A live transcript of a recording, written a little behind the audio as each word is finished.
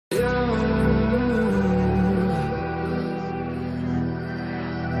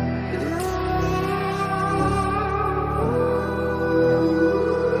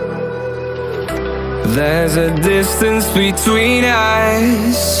There's a distance between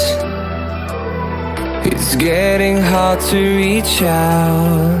us. It's getting hard to reach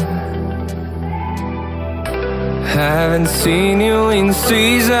out. Haven't seen you in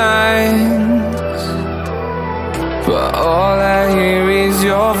seasons, but all I hear is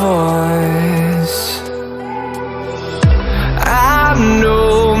your voice. I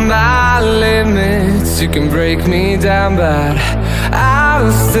know my limits, you can break me down, but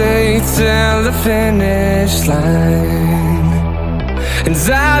I'll stay till the finish line. And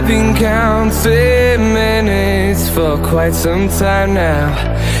I've been counting minutes for quite some time now,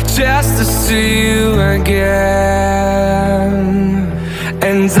 just to see you again.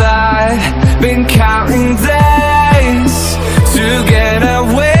 And I've been counting days to get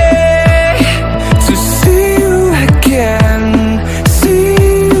away, to see you again, see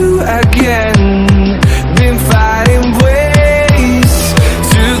you again. Been fighting ways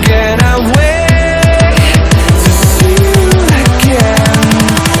to get away, to see you again,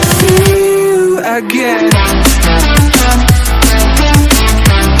 see you again.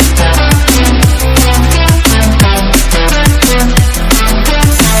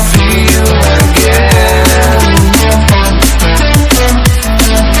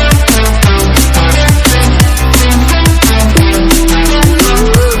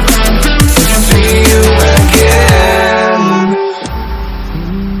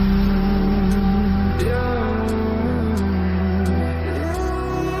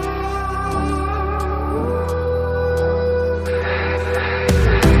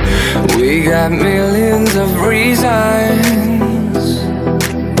 We got millions of reasons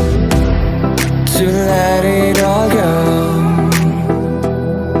to let it all go.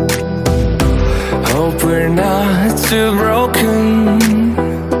 Hope we're not too broken